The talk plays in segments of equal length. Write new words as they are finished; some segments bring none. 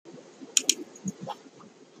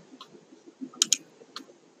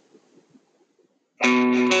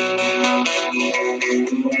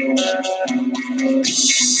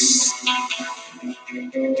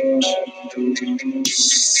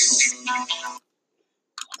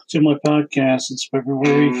to my podcast. It's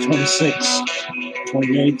February 26th,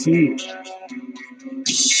 2019.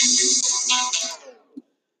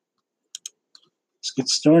 Let's get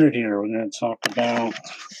started here. We're going to talk about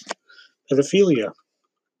pedophilia.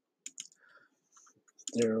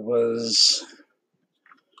 There was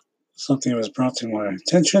something that was brought to my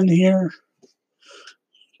attention here.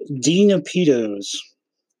 Dean of Pedos,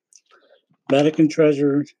 Vatican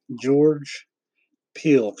treasurer George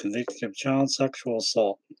Peel, convicted of child sexual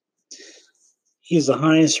assault. He is the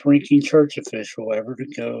highest ranking church official ever to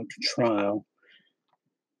go to trial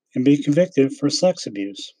and be convicted for sex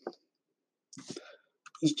abuse.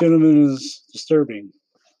 This gentleman is disturbing.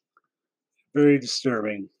 Very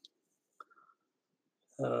disturbing.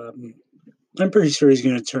 I'm pretty sure he's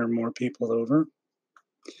going to turn more people over.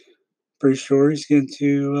 Pretty sure he's going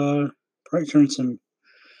to probably turn some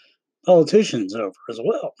politicians over as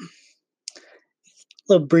well. A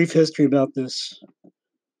little brief history about this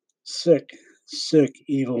sick,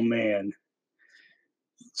 evil man.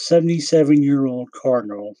 77-year-old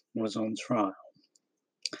cardinal was on trial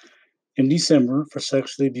in December for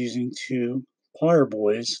sexually abusing two choir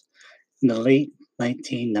boys in the late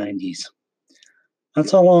 1990s.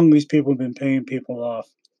 That's how long these people have been paying people off.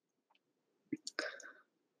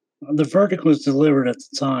 The verdict was delivered at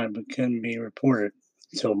the time, but couldn't be reported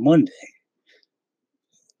until Monday.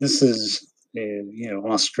 This is,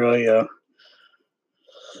 Australia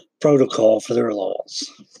protocol for their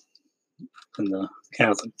laws in the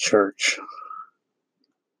Catholic Church.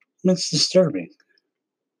 It's disturbing.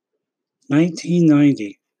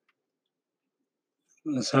 1990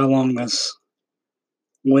 is how long this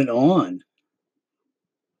went on.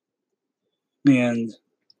 And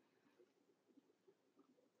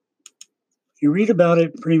you read about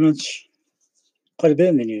it pretty much quite a bit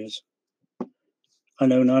in the news. I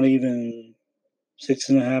know not even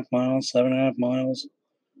 6.5 miles, 7.5 miles.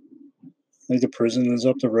 I think the prison is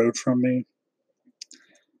up the road from me.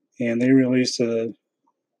 And they released the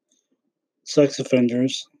sex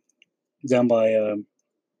offenders down by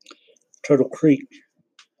Turtle Creek,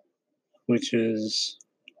 which is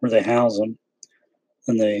where they house them.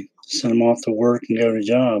 And they send them off to work and go to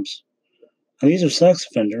jobs. And these are sex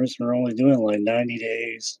offenders. They're only doing like 90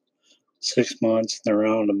 days, 6 months. They're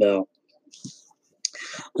out and about.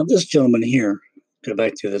 Now, this gentleman here, go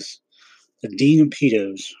back to this, the Dean of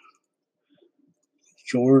Pedos,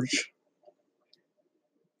 George,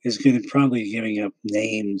 is going to probably be giving up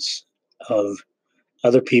names of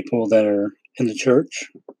other people that are in the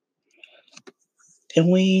church.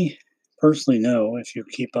 And we personally know, if you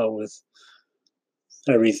keep up with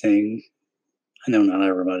everything, I know not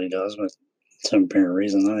everybody does, but some apparent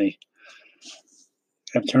reason I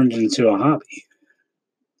have turned it into a hobby.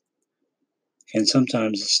 And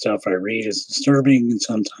sometimes the stuff I read is disturbing, and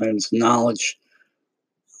sometimes knowledge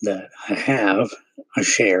that I have, I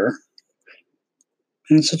share.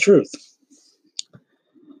 And it's the truth.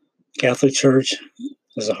 Catholic Church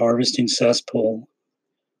is a harvesting cesspool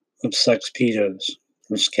of sex pedos.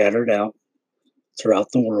 They're scattered out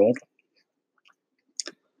throughout the world,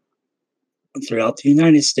 throughout the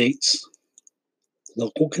United States,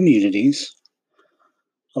 local communities.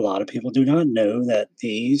 A lot of people do not know that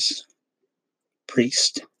these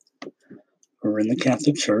priests who are in the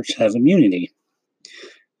Catholic Church have immunity,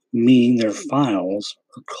 meaning their files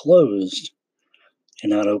are closed and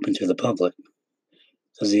not open to the public,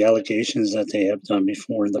 because the allegations that they have done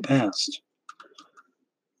before in the past.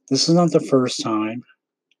 This is not the first time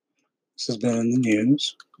this has been in the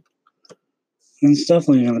news, and it's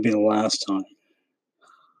definitely going to be the last time.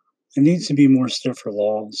 There needs to be more stiffer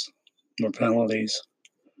laws, more penalties.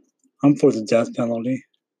 I'm for the death penalty.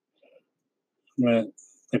 But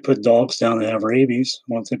they put dogs down that have rabies.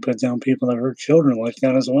 Why don't they put down people that hurt children like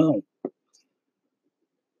that as well?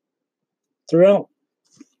 Throughout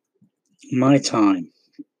my time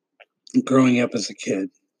growing up as a kid,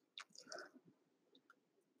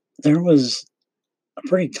 there was a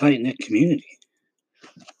pretty tight-knit community.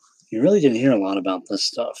 You really didn't hear a lot about this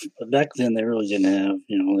stuff. But back then, they really didn't have,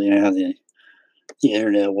 the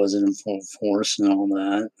internet wasn't in full force and all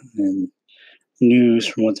that. And news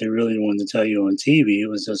from what they really wanted to tell you on TV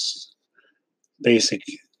was just basic,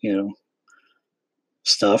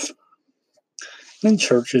 stuff. And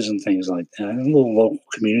churches and things like that. A little local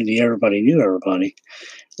community, everybody knew everybody.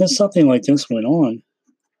 And if something like this went on,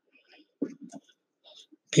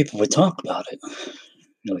 people would talk about it.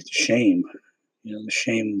 Like the shame, the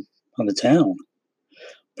shame of the town.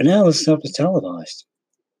 But now this stuff is televised.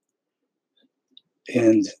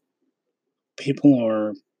 And people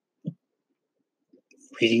are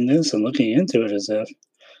reading this and looking into it as if,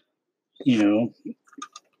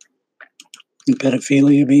 and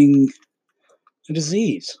pedophilia being a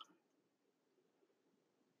disease.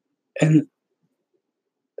 And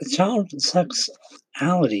the child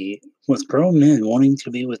sexuality with grown men wanting to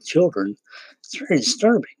be with children, it's very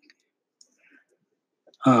disturbing.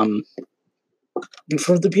 Um,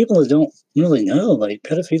 for the people that don't really know, like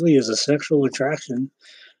pedophilia is a sexual attraction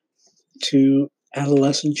to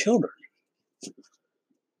adolescent children.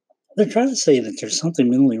 They're trying to say that there's something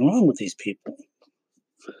mentally wrong with these people.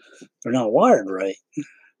 They're not wired right.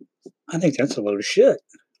 I think that's a load of shit.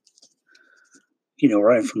 You know,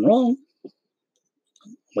 right from wrong,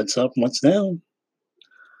 what's up and what's down.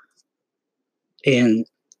 And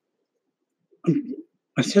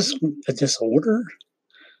it's just a disorder,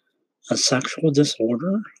 a sexual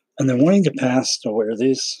disorder. And they're wanting to pass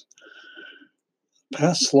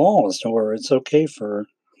laws to where it's okay for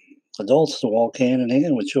adults to walk hand in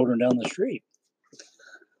hand with children down the street.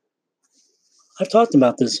 I've talked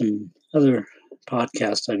about this in other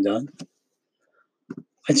podcasts I've done.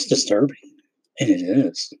 It's disturbing, and it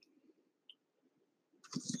is.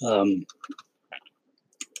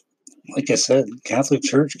 Like I said, Catholic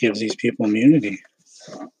Church gives these people immunity.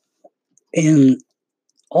 And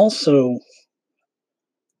also,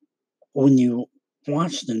 when you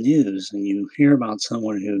watch the news and you hear about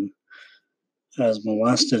someone who has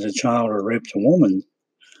molested a child or raped a woman,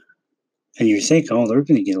 and you think, oh, they're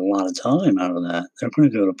going to get a lot of time out of that. They're going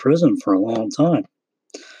to go to prison for a long time.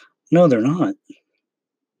 No, they're not.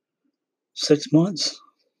 6 months,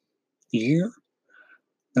 a year,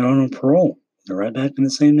 they're on parole. They're right back in the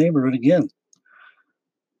same neighborhood again.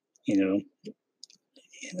 You know,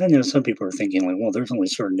 I know some people are thinking, like, well, there's only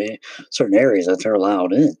certain areas that they're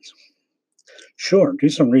allowed in. Sure, do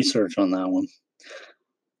some research on that one.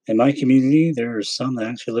 In my community, there's some that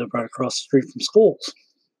actually live right across the street from schools,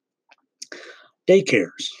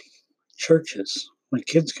 daycares, churches, where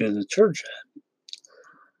kids go to church at.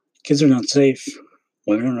 Kids are not safe.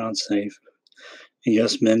 Women are not safe. And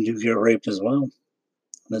yes, men do get raped as well.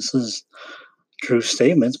 This is true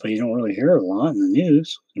statements, but you don't really hear it a lot in the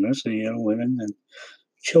news. Mostly, women and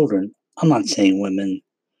children. I'm not saying women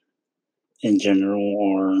in general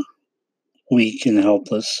are weak and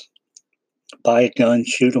helpless. Buy a gun,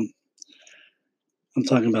 shoot them. I'm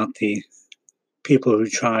talking about the people who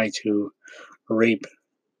try to rape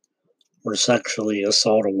or sexually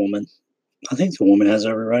assault a woman. I think the woman has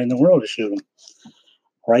every right in the world to shoot them.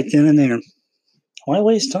 Right then and there. Why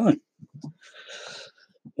waste time?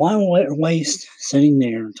 Why waste sitting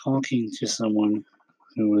there talking to someone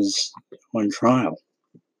who is on trial?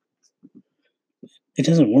 It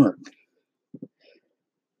doesn't work.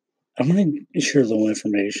 I'm going to share a little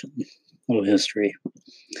information, a little history.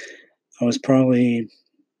 I was probably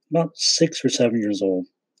about 6 or 7 years old.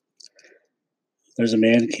 There's a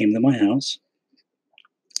man who came to my house.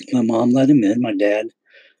 My mom let him in. My dad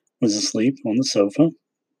was asleep on the sofa.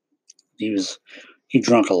 He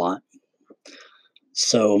drank a lot.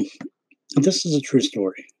 So this is a true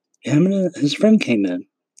story. Him and his friend came in.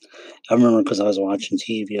 I remember because I was watching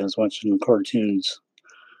TV. I was watching cartoons.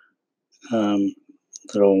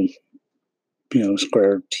 Little,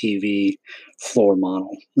 square TV floor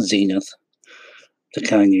model, Zenith. The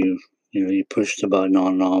kind you push the button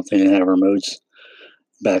on and off. They didn't have remotes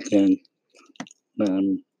back then.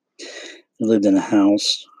 I lived in a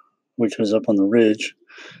house which was up on the ridge.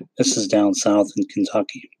 This is down south in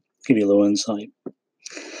Kentucky. Give you a little insight.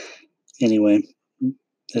 Anyway,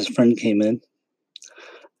 his friend came in.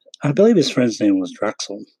 I believe his friend's name was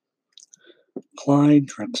Drexel. Clyde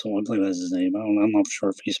Drexel, I believe that's his name. I'm not sure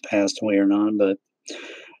if he's passed away or not, but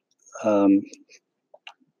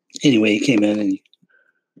anyway, he came in and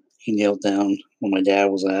he knelt down where my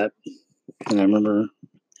dad was at. And I remember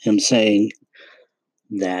him saying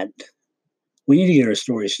that we need to get our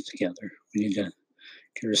stories together. We need to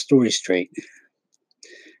get our stories straight.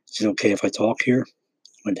 Is it okay if I talk here?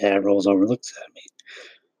 My dad rolls over, looks at me.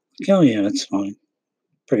 Oh, yeah, that's fine.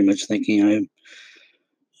 Pretty much thinking I,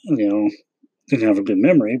 didn't have a good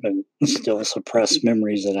memory, but still suppressed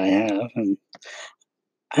memories that I have. And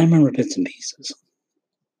I remember bits and pieces.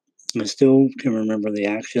 I still can remember the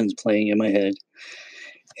actions playing in my head.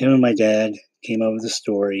 Him and my dad came up with a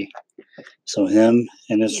story so him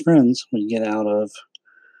and his friends would get out of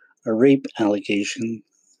a rape allegation,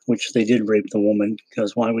 which they did rape the woman,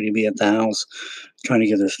 because why would he be at the house trying to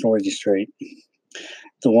get their story straight?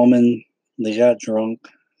 The woman, they got drunk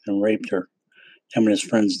and raped her. Him and his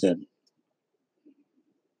friends did.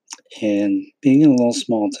 And being in a little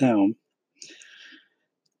small town,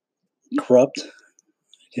 corrupt,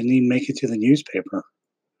 didn't even make it to the newspaper.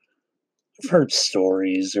 I've heard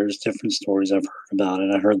stories. There's different stories I've heard about it.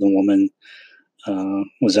 I heard the woman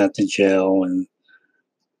was at the jail, and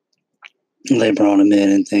they brought him in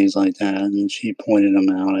and things like that, and she pointed him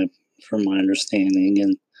out, from my understanding,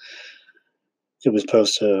 and it was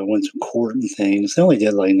supposed to went to court and things. They only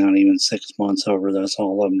did like not even 6 months over this.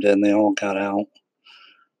 All of them did, and they all got out.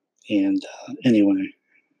 And anyway,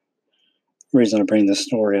 the reason I bring this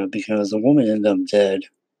story up because the woman ended up dead,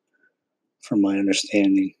 from my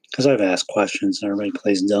understanding. Because I've asked questions and everybody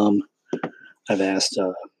plays dumb. I've asked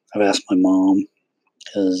my mom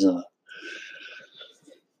because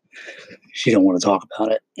she don't want to talk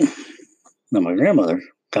about it. Now my grandmother,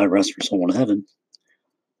 God rest her soul in heaven,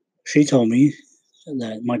 she told me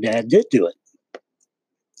that my dad did do it.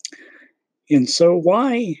 And so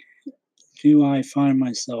why do I find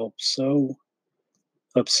myself so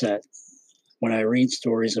upset when I read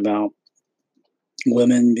stories about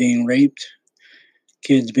women being raped,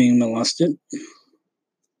 kids being molested?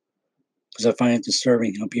 Because I find it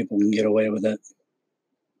disturbing how people can get away with it.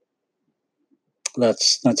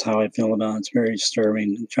 That's how I feel about it. It's very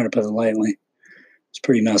disturbing. I'm trying to put it lightly. It's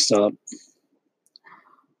pretty messed up.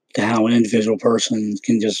 To how an individual person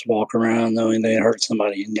can just walk around knowing they hurt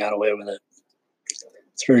somebody and got away with it.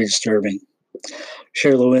 It's very disturbing.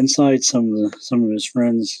 Share a little insight. Some of his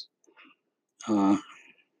friends are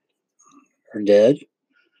dead.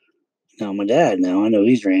 Now my dad. Now I know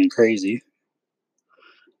he's ran crazy.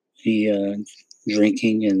 He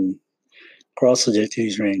drinking and cross addicted.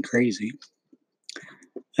 He's ran crazy.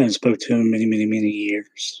 I haven't spoke to him many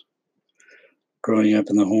years. Growing up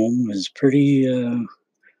in the home was pretty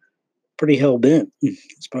hell bent,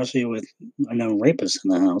 especially with a known rapist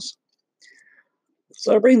in the house.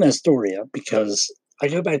 So I bring that story up because I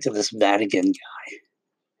go back to this Vatican guy.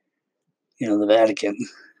 You know, the Vatican.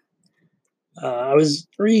 I was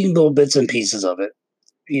reading little bits and pieces of it.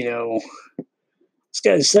 You know, this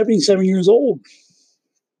guy is 77 years old.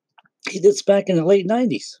 He did this back in the late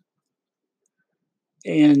 90s.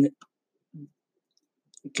 And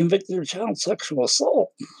convicted of child sexual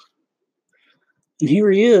assault. And here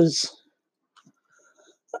he is,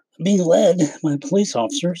 being led by police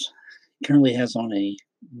officers. Currently has on a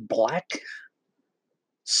black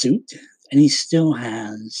suit, and he still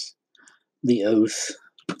has the oath,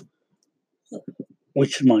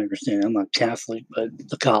 which from my understanding, I'm not Catholic, but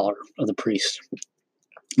the collar of the priest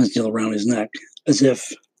is still around his neck, as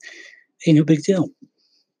if ain't no big deal.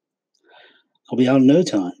 I'll be out in no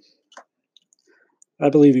time. I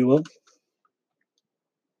believe he will.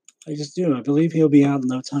 I just do. I believe he'll be out in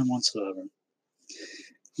no time whatsoever.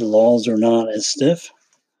 The laws are not as stiff.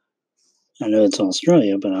 I know it's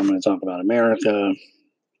Australia, but I'm going to talk about America.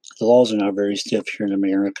 The laws are not very stiff here in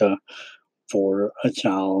America for a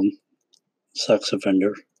child sex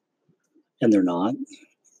offender, and they're not.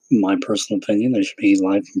 In my personal opinion, they should be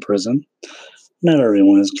life in prison. Not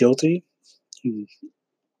everyone is guilty.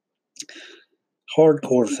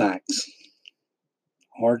 Hardcore facts.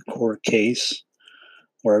 Hardcore case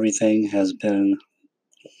where everything has been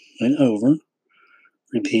went over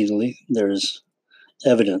repeatedly. There's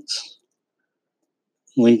evidence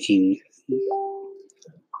linking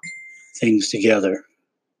things together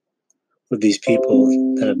with these people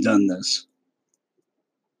that have done this.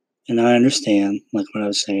 And I understand, like what I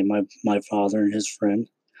was saying, my father and his friend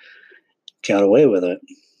got away with it.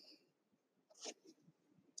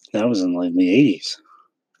 That was in like the 80s.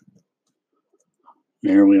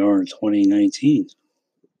 And here we are in 2019.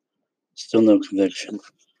 Still no conviction.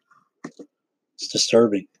 It's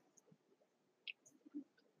disturbing.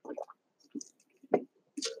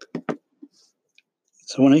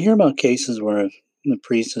 So when I hear about cases where the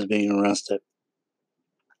priest is being arrested,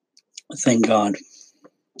 thank God,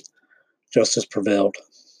 justice prevailed.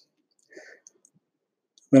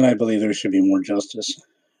 Then I believe there should be more justice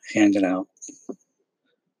handed out.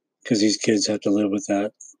 Because these kids have to live with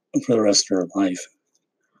that for the rest of their life,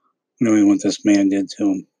 knowing what this man did to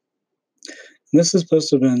them. And this is supposed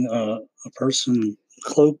to have been a person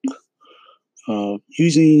cloaked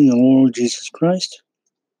using the Lord Jesus Christ,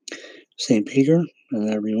 St. Peter, and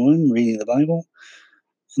everyone reading the Bible.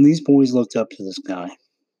 And these boys looked up to this guy.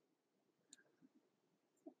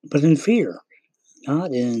 But in fear,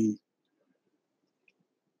 not in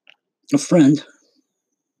a friend,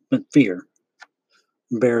 but fear,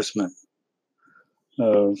 embarrassment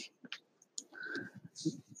of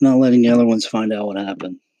not letting the other ones find out what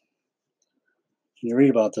happened. You read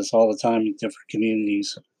about this all the time in different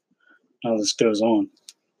communities, how this goes on.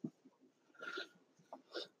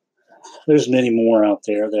 There's many more out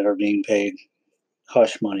there that are being paid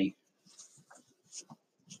hush money.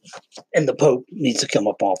 And the Pope needs to come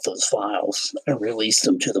up off those files and release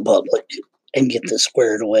them to the public and get this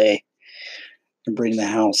squared away. and bring the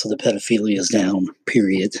house of the pedophilias down,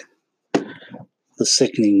 period. The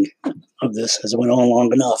sickening of this has went on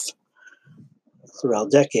long enough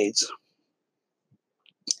throughout decades.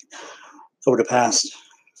 Over the past,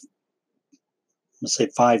 let's say,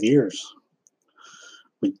 5 years,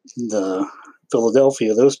 with the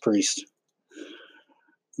Philadelphia, those priests,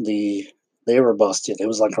 they were busted. It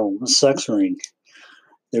was like a sex ring.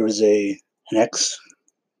 There was an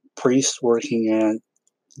ex-priest working at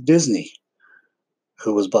Disney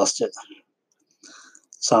who was busted.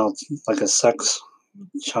 Sounds like a sex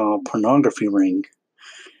child pornography ring.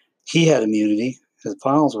 He had immunity. His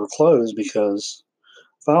files were closed because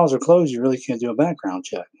files are closed, you really can't do a background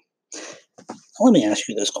check. Let me ask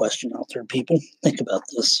you this question out there, people. Think about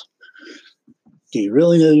this. Do you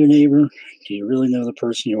really know your neighbor? Do you really know the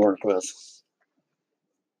person you work with?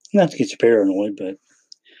 Not to get you paranoid, but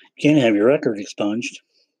you can't have your record expunged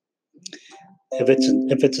if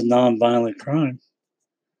it's a non-violent crime,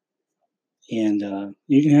 and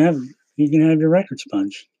you can have your record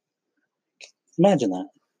expunged. Imagine that.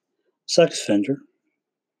 Sex offender,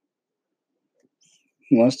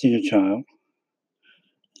 molesting a child.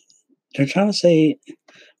 They're trying to say,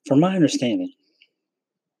 from my understanding,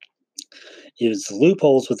 is the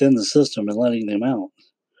loopholes within the system and letting them out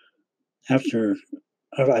after,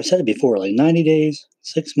 I've said it before, like 90 days,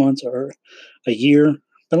 6 months, or a year.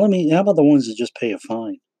 But how about the ones that just pay a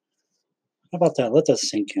fine? How about that? Let that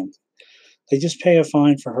sink in. They just pay a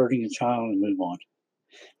fine for hurting a child and move on.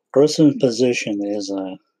 Gross imposition is,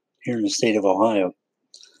 here in the state of Ohio,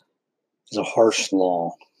 is a harsh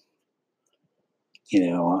law.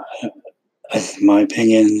 In my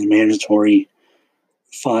opinion, mandatory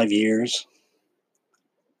 5 years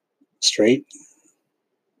straight.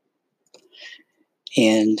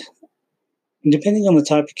 And depending on the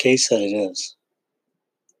type of case that it is,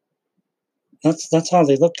 that's how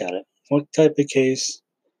they look at it. What type of case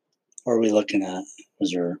are we looking at?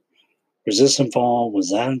 Was this involved?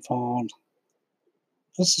 Was that involved?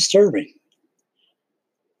 That's disturbing.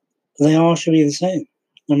 They all should be the same,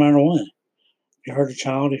 no matter what. If you hurt a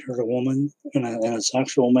child, if you hurt a woman in a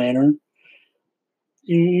sexual manner,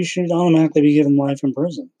 you should automatically be given life in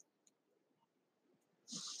prison.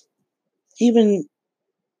 Even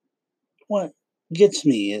what gets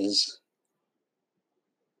me is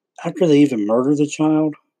after they even murder the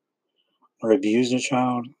child or abuse the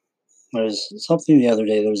child. There's something the other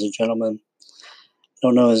day. There was a gentleman, I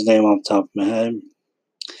don't know his name off the top of my head.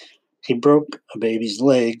 He broke a baby's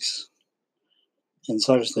legs and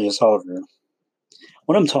sexually assaulted her.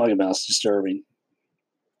 What I'm talking about is disturbing.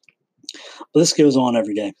 But this goes on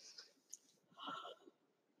every day.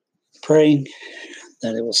 Praying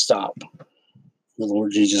that it will stop. The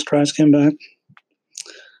Lord Jesus Christ came back.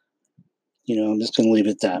 I'm just going to leave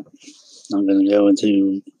it at that. I'm going to go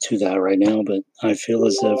into that right now, but I feel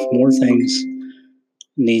as if more things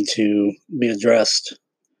need to be addressed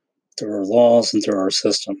through our laws and through our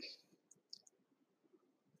system.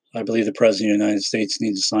 I believe the President of the United States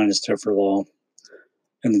needs to sign a stiffer law,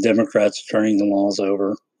 and the Democrats are turning the laws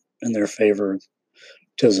over in their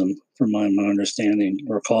favoritism, from my understanding.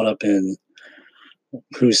 We're caught up in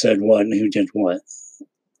who said what and who did what.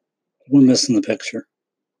 We're missing the picture.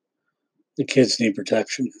 The kids need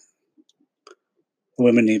protection. The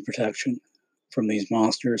women need protection from these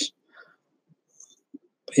monsters.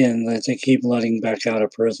 And that they keep letting back out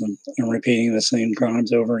of prison and repeating the same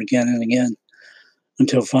crimes over again and again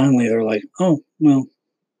until finally they're like, oh, well,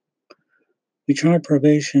 we tried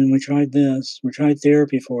probation, we tried this, we tried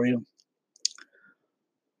therapy for you.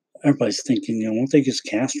 Everybody's thinking, won't they just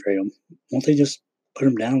castrate them? Won't they just put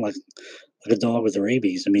them down like a dog with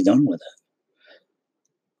rabies and be done with it?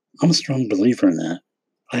 I'm a strong believer in that.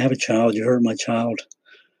 I have a child, you hurt my child,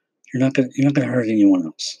 you're not gonna hurt anyone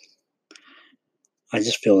else. I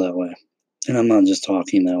just feel that way. And I'm not just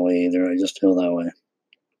talking that way either. I just feel that way.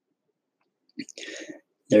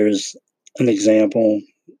 There's an example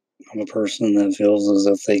of a person that feels as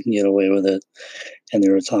if they can get away with it, and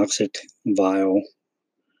they're a toxic, vile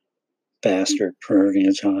bastard for hurting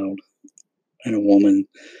a child and a woman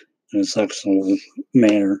in a sexual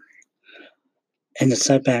manner. And to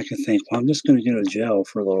sit back and think, well, I'm just going to go to jail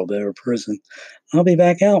for a little bit or prison. I'll be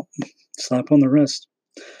back out. Slap on the wrist.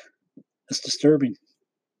 It's disturbing.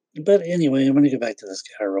 But anyway, I'm going to get back to this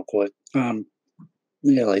guy real quick.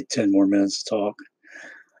 We got like 10 more minutes to talk.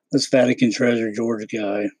 This Vatican Treasure George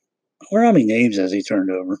guy, I wonder how many names has he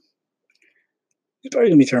turned over? He's probably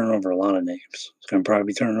going to be turning over a lot of names. He's going to probably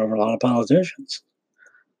be turning over a lot of politicians.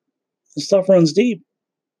 This stuff runs deep.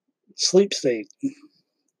 Sleep state.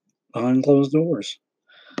 Behind closed doors.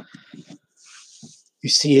 You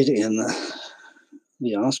see it in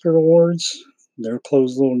the Oscar Awards, their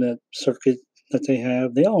closed little net circuit that they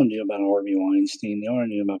have. They all knew about Harvey Weinstein. They all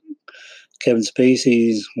knew about Kevin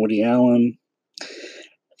Spacey's, Woody Allen.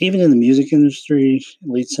 Even in the music industry,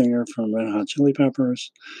 lead singer from Red Hot Chili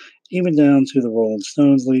Peppers, even down to the Rolling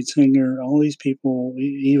Stones lead singer, all these people,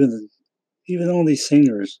 even all these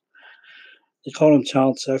singers, they call them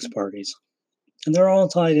child sex parties. And they're all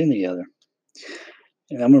tied in together.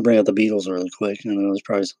 And I'm going to bring up the Beatles really quick. I know there's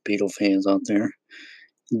probably some Beatle fans out there.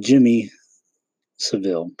 Jimmy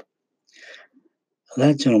Savile.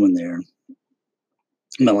 That gentleman there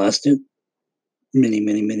molested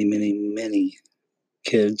many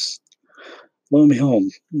kids. Lo and behold,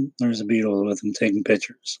 there's a Beatle with him taking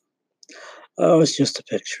pictures. Oh, it's just a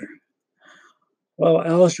picture. Well,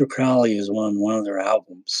 Aleister Crowley is on one of their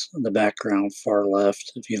albums. In the background, far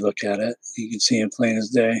left, if you look at it, you can see him plain as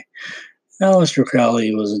day. Aleister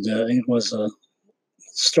Crowley was a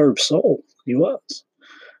disturbed soul. He was.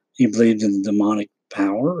 He believed in the demonic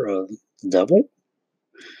power of the devil.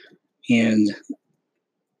 And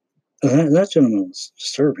that gentleman was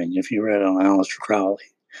disturbing if you read on Aleister Crowley.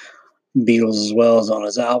 Beatles as well as on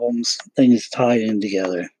his albums, things tied in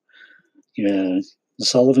together. You have the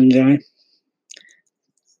Sullivan guy.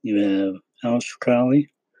 You have Aleister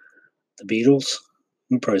Crowley, the Beatles.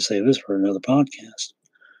 We'll probably save this for another podcast.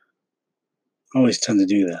 I always tend to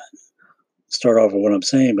do that. Start off with what I'm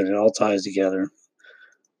saying, but it all ties together.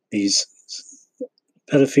 These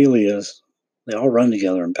pedophilias, they all run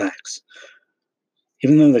together in packs.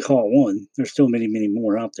 Even though they call it one, there's still many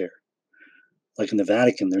more out there. Like in the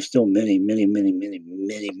Vatican, there's still many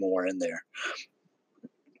more in there.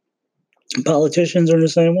 Politicians are the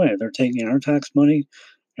same way. They're taking our tax money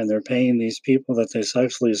and they're paying these people that they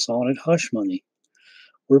sexually assaulted hush money.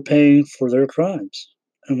 We're paying for their crimes,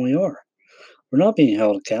 and we are. We're not being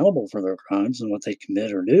held accountable for their crimes and what they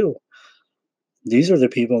commit or do. These are the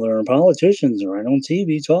people that are politicians right on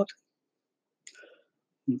TV talking.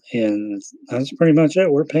 And that's pretty much it.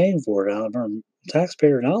 We're paying for it out of our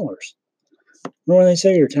taxpayer dollars. When they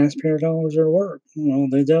say your taxpayer dollars are at work, well,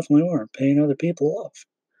 they definitely are paying other people off.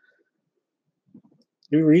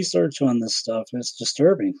 Do research on this stuff. It's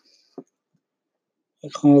disturbing. I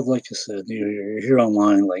called, like I said, you're here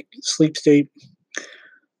online, like sleep state,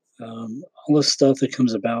 all this stuff that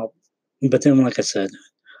comes about. But then, like I said,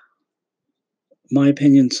 my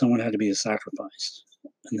opinion, someone had to be a sacrifice.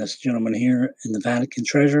 And this gentleman here in the Vatican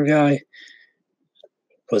treasure guy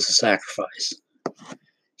was a sacrifice.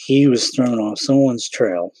 He was thrown off someone's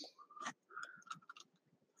trail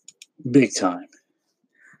big time.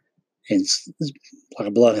 And it's like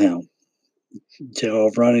a bloodhound. Take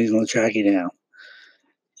off running, he's going to track you down.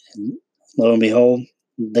 And lo and behold,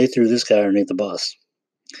 they threw this guy underneath the bus.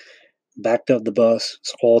 Backed up the bus,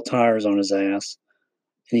 squalled tires on his ass,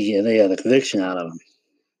 and they had a conviction out of him.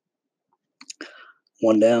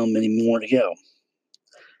 One down, many more to go.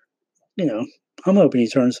 You know, I'm hoping he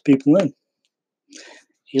turns people in.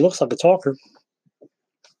 He looks like a talker.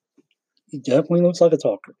 He definitely looks like a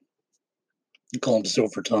talker. You call him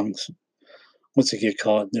silver tongues. Once they get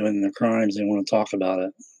caught doing their crimes, they want to talk about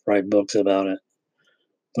it, write books about it,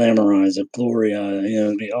 glamorize it, glory,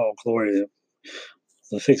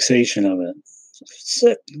 the fixation of it. It's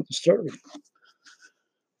sick, disturbing.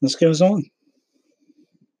 This goes on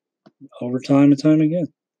over time and time again.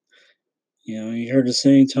 You know, you heard the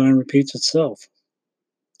saying, time repeats itself.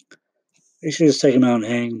 They should just take them out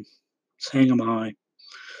and hang them high.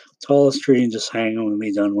 Tallest tree and just hang them and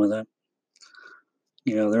be done with it.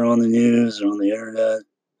 You know, they're on the news, they're on the internet,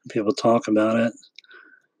 people talk about it.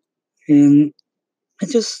 And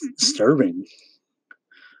it's just disturbing.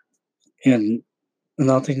 And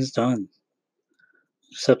nothing's done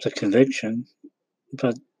except a conviction.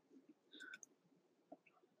 But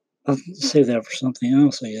I'll save that for something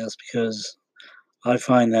else, I guess, because I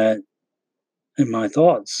find that in my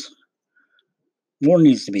thoughts, more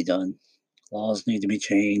needs to be done. Laws need to be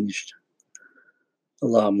changed. A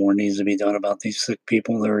lot more needs to be done about these sick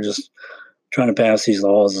people that are just trying to pass these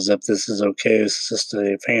laws as if this is okay. It's just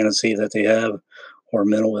a fantasy that they have or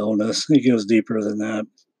mental illness. It goes deeper than that.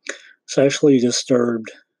 Sexually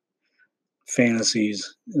disturbed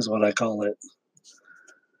fantasies is what I call it.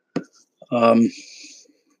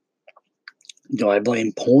 Do I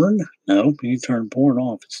blame porn? No, you turn porn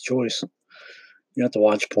off. It's a choice. You have to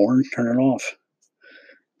watch porn, turn it off.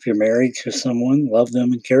 If you're married to someone, love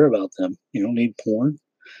them and care about them. You don't need porn.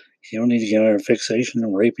 You don't need to get under fixation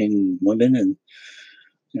and raping women and,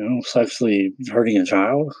 sexually hurting a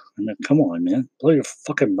child. I mean, come on, man. Blow your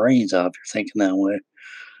fucking brains out if you're thinking that way.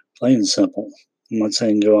 Plain and simple. I'm not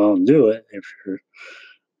saying go out and do it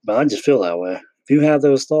but I just feel that way. If you have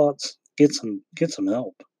those thoughts, get some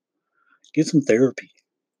help. Get some therapy.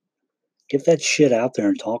 Get that shit out there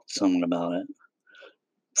and talk to someone about it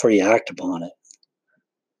before you act upon it.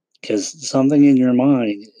 Because something in your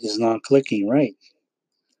mind is not clicking right.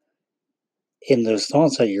 And those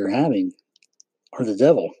thoughts that you're having are the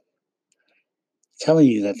devil telling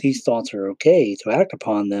you that these thoughts are okay to act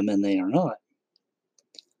upon them and they are not.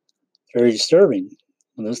 Very disturbing.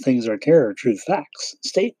 And those things are terror, true facts,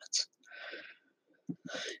 statements.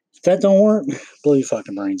 If that don't work, blow your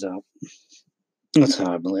fucking brains out. That's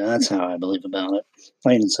how I believe. That's how I believe about it.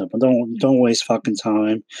 Plain and simple. Don't waste fucking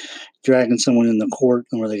time dragging someone in the court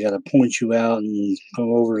where they got to point you out and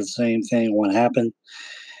go over the same thing. What happened?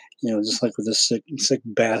 Just like with this sick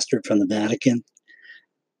bastard from the Vatican.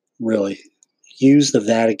 Really, use the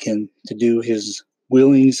Vatican to do his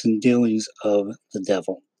willings and dealings of the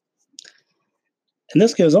devil. And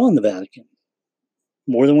this goes on in the Vatican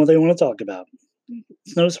more than what they want to talk about.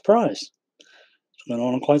 It's no surprise. It's been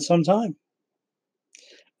on quite some time.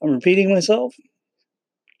 I'm repeating myself.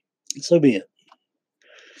 So be it.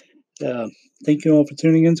 Thank you all for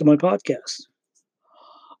tuning into my podcast.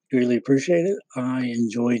 Really appreciate it. I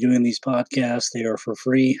enjoy doing these podcasts. They are for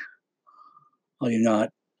free. I do not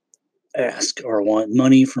ask or want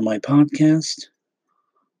money for my podcast.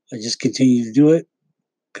 I just continue to do it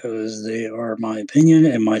because they are my opinion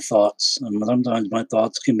and my thoughts. And sometimes my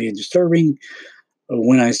thoughts can be disturbing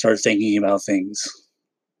when I start thinking about things.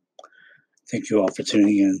 Thank you all for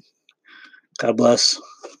tuning in. God bless.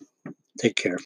 Take care.